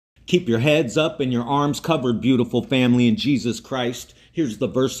Keep your heads up and your arms covered, beautiful family in Jesus Christ. Here's the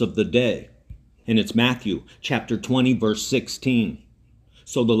verse of the day, and it's Matthew chapter 20, verse 16.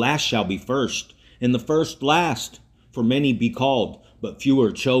 So the last shall be first, and the first last, for many be called, but few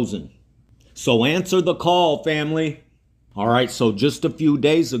are chosen. So answer the call, family. All right, so just a few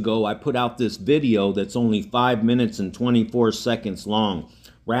days ago, I put out this video that's only 5 minutes and 24 seconds long.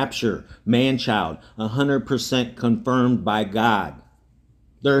 Rapture, man-child, 100% confirmed by God.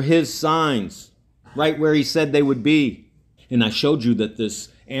 They're his signs, right where he said they would be. And I showed you that this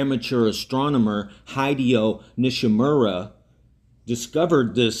amateur astronomer, Hideo Nishimura,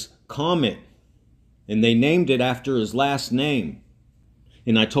 discovered this comet, and they named it after his last name.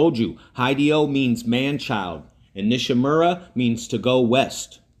 And I told you, Hideo means man-child, and Nishimura means to go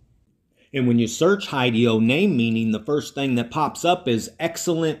west. And when you search Hideo name meaning, the first thing that pops up is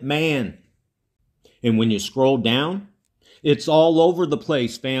excellent man. And when you scroll down, it's all over the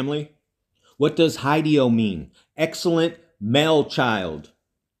place, family. What does Hideo mean? Excellent male child.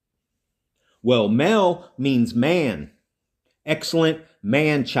 Well, male means man. Excellent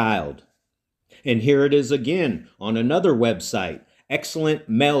man child. And here it is again on another website. Excellent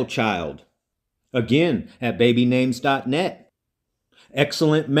male child. Again at babynames.net.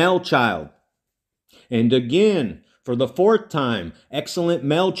 Excellent male child. And again, for the fourth time, excellent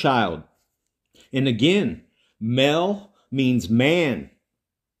male child. And again, male means man.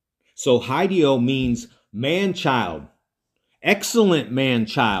 So Hideo means man-child. Excellent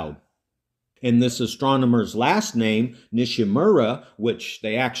man-child. And this astronomer's last name, Nishimura, which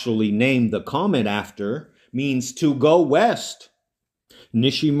they actually named the comet after, means to go west.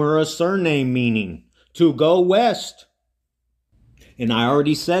 Nishimura's surname meaning to go west. And I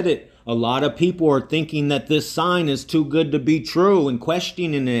already said it. A lot of people are thinking that this sign is too good to be true and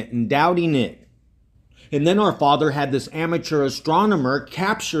questioning it and doubting it. And then our Father had this amateur astronomer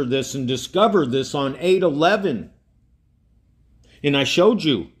capture this and discover this on 8/11. And I showed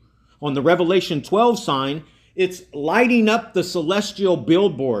you on the Revelation 12 sign, it's lighting up the celestial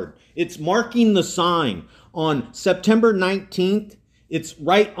billboard. It's marking the sign. On September 19th, it's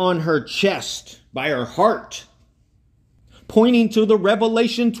right on her chest by her heart, pointing to the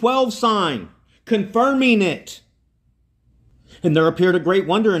Revelation 12 sign, confirming it. And there appeared a great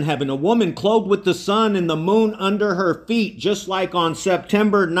wonder in heaven, a woman clothed with the sun and the moon under her feet, just like on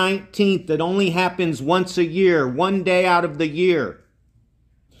September 19th. That only happens once a year, one day out of the year.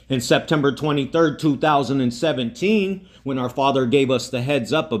 And September 23rd, 2017, when our Father gave us the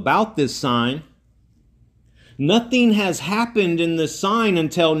heads up about this sign, nothing has happened in this sign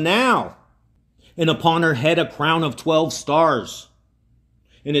until now. And upon her head a crown of 12 stars.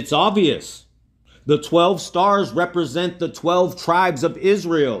 And it's obvious. The 12 stars represent the 12 tribes of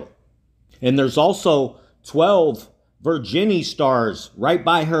Israel. And there's also 12 Virginie stars right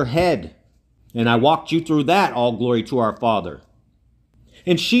by her head. And I walked you through that, all glory to our Father.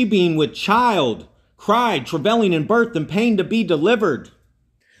 And she, being with child, cried, travailing in birth and pain to be delivered.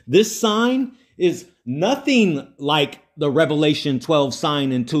 This sign is nothing like the Revelation 12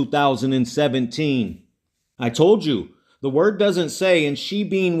 sign in 2017. I told you. The word doesn't say, and she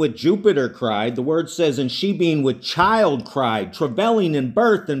being with Jupiter cried. The word says, and she being with child cried, travailing in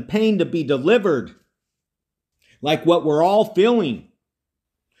birth and pain to be delivered. Like what we're all feeling.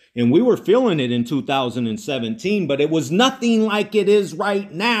 And we were feeling it in 2017, but it was nothing like it is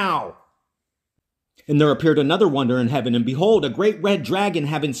right now. And there appeared another wonder in heaven, and behold, a great red dragon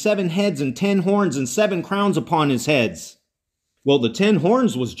having 7 heads and 10 horns and 7 crowns upon his heads. Well, the 10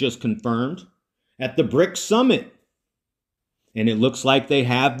 horns was just confirmed at the BRICS summit. And it looks like they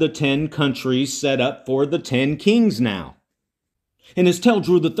have the 10 countries set up for the 10 kings now. And his tail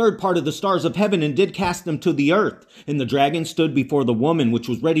drew the third part of the stars of heaven and did cast them to the earth. And the dragon stood before the woman, which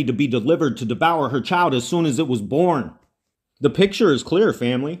was ready to be delivered to devour her child as soon as it was born. The picture is clear,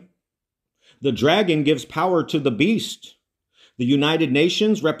 family. The dragon gives power to the beast. The United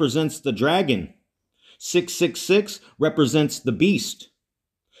Nations represents the dragon. 666 represents the beast.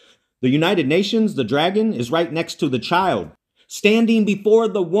 The United Nations, the dragon, is right next to the child, standing before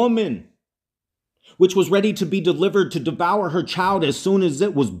the woman, which was ready to be delivered to devour her child as soon as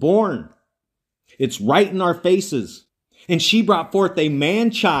it was born. It's right in our faces. And she brought forth a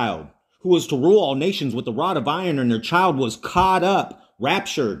man-child who was to rule all nations with a rod of iron, and her child was caught up,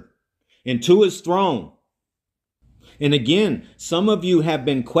 raptured, into his throne. And again, some of you have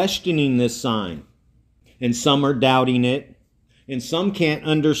been questioning this sign, and some are doubting it, and some can't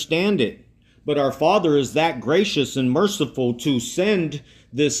understand it. But our Father is that gracious and merciful to send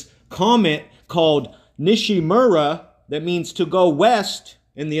this comet called Nishimura, that means to go west,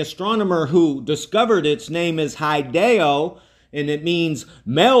 and the astronomer who discovered its name is Hideo, and it means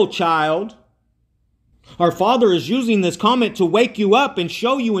male child. Our Father is using this comment to wake you up and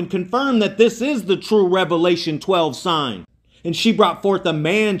show you and confirm that this is the true Revelation 12 sign. And she brought forth a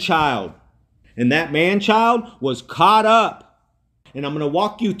man child. And that man child was caught up. And I'm going to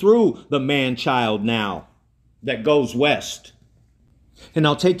walk you through the man child now that goes west. And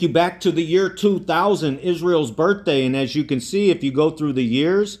I'll take you back to the year 2000, Israel's birthday. And as you can see, if you go through the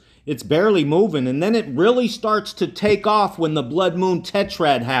years, it's barely moving. And then it really starts to take off when the blood moon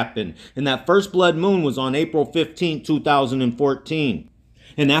tetrad happened. And that first blood moon was on April 15, 2014.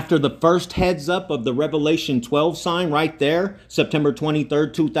 And after the first heads up of the Revelation 12 sign right there, September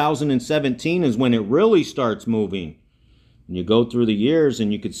 23rd, 2017 is when it really starts moving. And you go through the years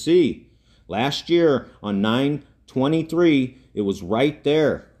and you could see last year on 9/23, it was right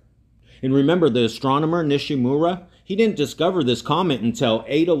there. And remember, the astronomer Nishimura, he didn't discover this comet until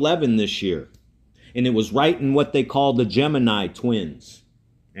 8/11 this year. And it was right in what they call the Gemini twins.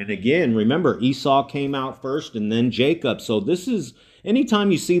 And again, remember, Esau came out first and then Jacob. So this is,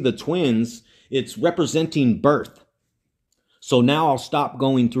 anytime you see the twins, it's representing birth. So now I'll stop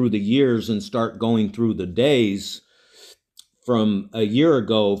going through the years and start going through the days from a year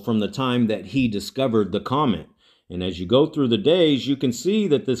ago, from the time that he discovered the comet. And as you go through the days, you can see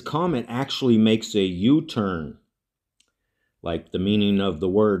that this comet actually makes a U-turn, like the meaning of the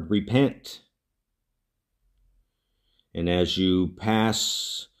word repent. And as you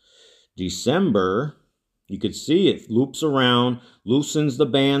pass December, you could see it loops around, loosens the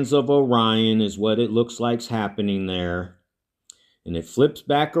bands of Orion is what it looks like's happening there. And it flips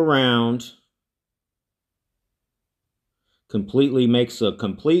back around, completely makes a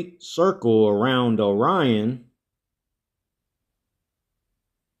complete circle around Orion,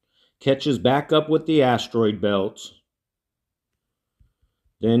 catches back up with the asteroid belt.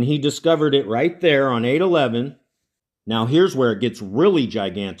 Then he discovered it right there on 8/11. Now here's where it gets really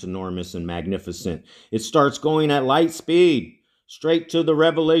gigantinormous and magnificent. It starts going at light speed, straight to the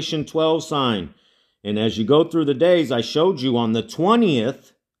Revelation 12 sign. And as you go through the days, I showed you on the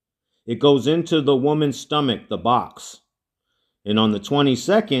 20th, it goes into the woman's stomach, the box. And on the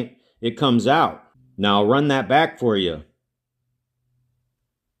 22nd, it comes out. Now I'll run that back for you.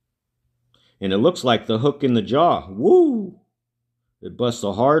 And it looks like the hook in the jaw. Woo! It busts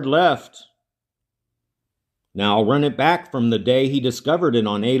a hard left. Now I'll run it back from the day he discovered it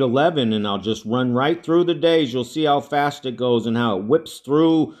on 8/11, and I'll just run right through the days. You'll see how fast it goes and how it whips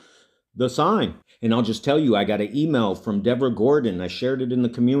through the sign. And I'll just tell you, I got an email from Deborah Gordon. I shared it in the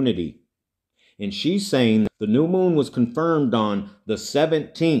community. And she's saying the new moon was confirmed on the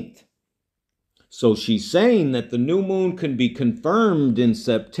 17th. So she's saying that the new moon can be confirmed in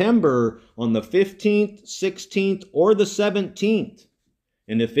September on the 15th, 16th, or the 17th.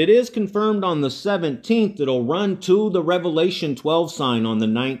 And if it is confirmed on the 17th, it'll run to the Revelation 12 sign on the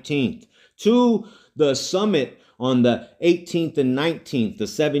 19th, to the summit on the 18th and 19th, the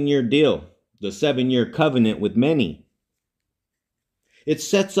 7-year deal, the 7-year covenant with many. It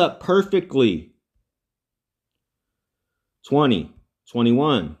sets up perfectly 20,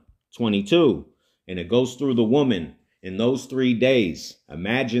 21, 22. And it goes through the woman in those 3 days.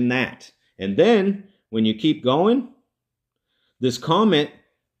 Imagine that. And then, when you keep going, this comet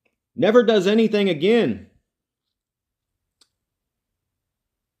never does anything again.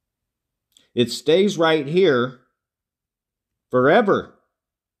 It stays right here forever.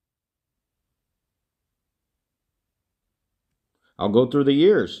 I'll go through the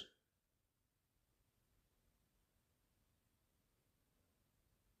years.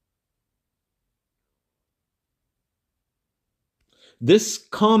 This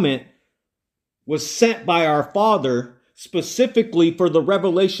comet was sent by our Father specifically for the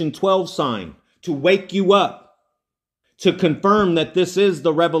Revelation 12 sign, to wake you up, to confirm that this is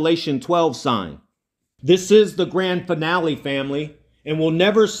the Revelation 12 sign. This is the grand finale, family, and we'll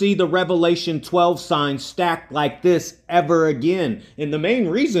never see the Revelation 12 sign stacked like this ever again. And the main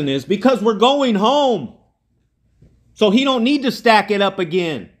reason is because we're going home. So he don't need to stack it up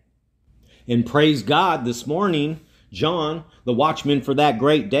again. And praise God, this morning, John, the watchman for that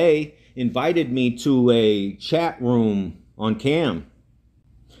great day, invited me to a chat room on Cam.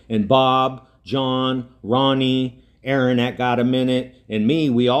 And Bob, John, Ronnie, Aaron at Got a Minute, and me,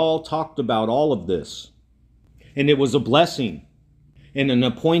 we all talked about all of this. And it was a blessing and an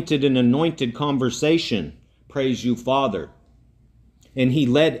appointed and anointed conversation. Praise you, Father. And he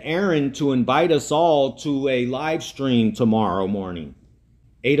led Aaron to invite us all to a live stream tomorrow morning.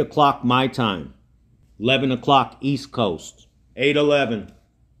 8 o'clock my time. 11 o'clock East Coast. 8/11.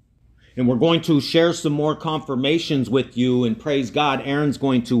 And we're going to share some more confirmations with you, and praise God, Aaron's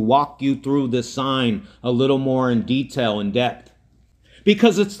going to walk you through this sign a little more in detail, in depth,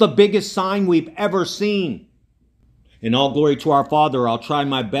 because it's the biggest sign we've ever seen. And all glory to our Father. I'll try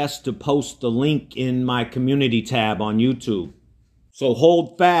my best to post the link in my community tab on YouTube. So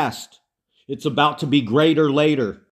hold fast. It's about to be greater later.